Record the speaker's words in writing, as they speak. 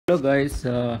Hello guys,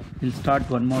 we'll start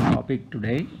one more topic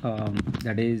today,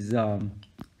 that is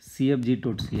CFG to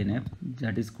CNF.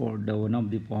 That is called one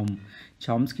of the form,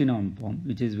 Chomsky Normal Form,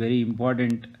 which is very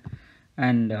important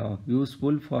and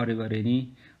useful for your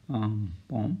any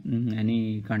form,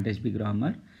 any contextual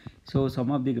grammar. So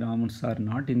some of the grammars are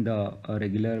not in the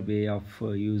regular way of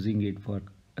using it for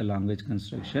a language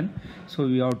construction. So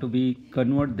we have to be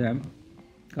convert them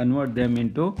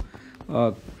into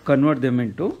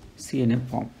CNF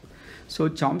form. So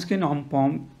Chomsky Normal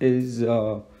Form is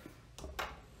one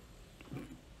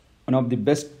of the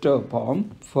best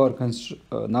form for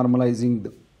normalizing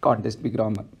the context-free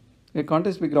grammar. A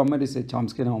context-free grammar is a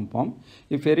Chomsky Normal Form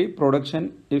if every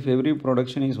production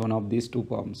is one of these two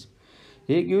forms.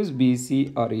 A gives B,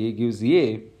 C, or A gives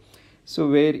A. So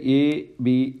where A,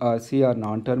 B, or C are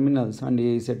non-terminals and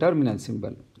A is a terminal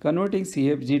symbol. Converting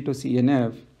CFG to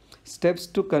CNF. Steps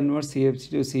to convert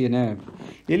CFG to CNF.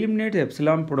 Eliminate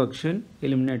epsilon production,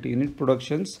 eliminate unit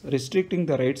productions, restricting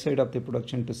the right side of the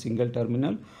production to single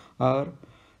terminal or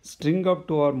string of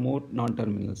two or more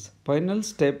non-terminals. Final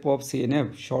step of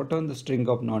CNF, shorten the string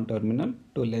of non-terminal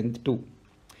to length 2.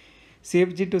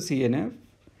 CFG to CNF,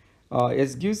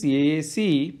 S gives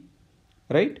AAC,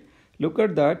 right? Look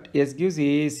at that, S gives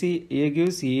AAC, A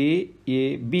gives A,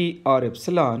 B or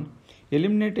epsilon.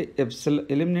 Eliminate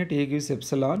A gives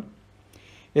epsilon,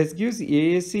 S gives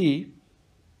AAC,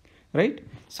 right?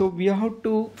 So we have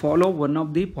to follow one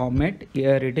of the format.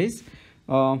 Here it is.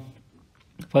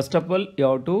 First of all, you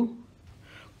have to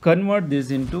convert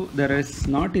this into, there is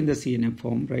not in the CNF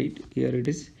form, right? Here it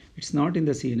is. It's not in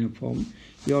the CNF form.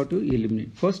 You have to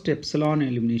eliminate. First epsilon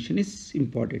elimination is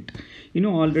important. You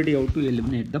know already how to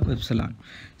eliminate the epsilon.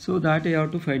 So that you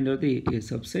have to find out the A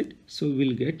subset. So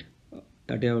we'll get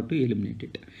that you have to eliminate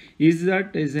it. Is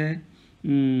that is a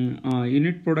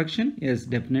unit production? Yes,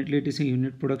 definitely it is a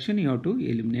unit production. You have to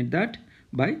eliminate that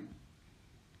by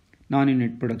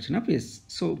non-unit production of S.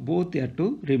 So both you have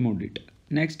to remove it.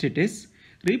 Next it is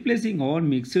replacing all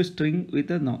mixed string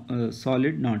with a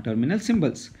solid non-terminal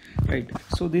symbols, right?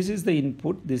 So this is the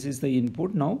input. This is the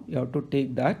input. Now you have to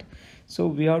take that. So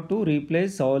we have to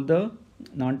replace all the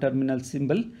non-terminal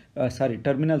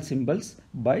terminal symbols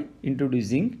by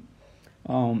introducing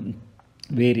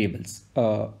variables,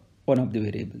 one of the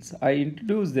variables. I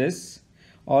introduce this,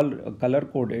 all color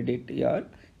coded it here.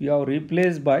 You have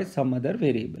replaced by some other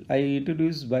variable. I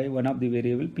introduce by one of the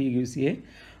variable, P gives A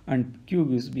and Q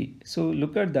gives B. So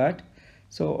look at that.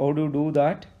 So how do you do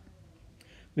that?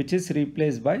 Which is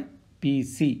replaced by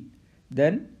PC,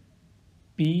 then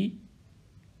P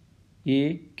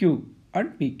A Q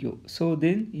and PQ. So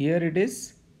then here it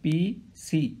is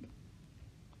PC,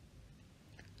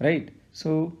 right?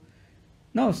 So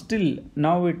now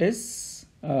it is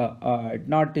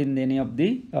not in any of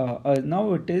the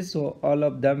now it is, so all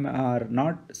of them are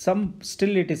not,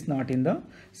 still it is not in the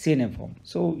CNF form.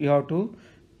 So you have to,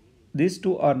 these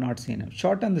two are not CNF.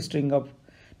 Shorten the string of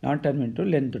non-terminal to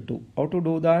length 2. How to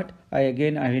do that? I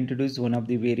introduced one of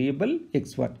the variable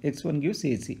x1 gives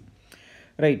AC,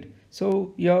 right?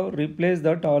 So you have replaced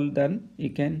that all, then you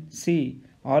can see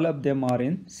all of them are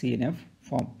in CNF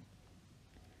form,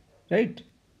 right?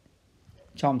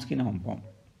 Chomsky Normal Form.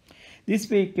 This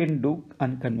way you can do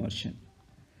unconversion,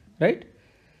 right?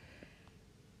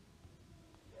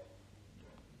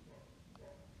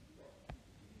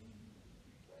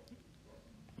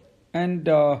 And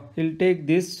we'll take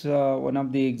this one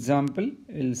of the example.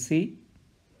 We'll see.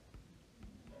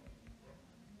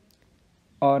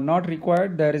 Not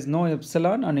required. There is no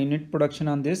epsilon and unit production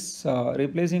on this.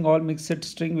 Replacing all mixed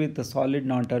string with a solid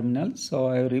non-terminal. So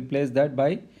I replace that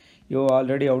by, you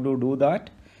already how to do that.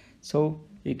 So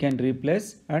you can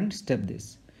replace and step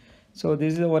this. So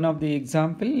this is one of the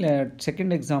example.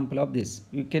 Second example of this,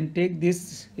 you can take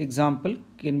this example,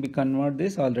 can be convert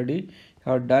this, already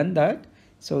have done that.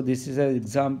 So this is an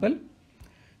example.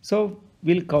 So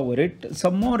we'll cover it,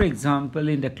 some more example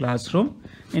in the classroom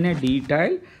in a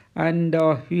detail, and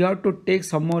you have to take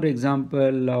some more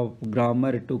example of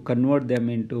grammar to convert them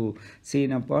into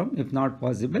CNF form. If not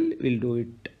possible, we'll do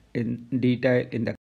it in detail in the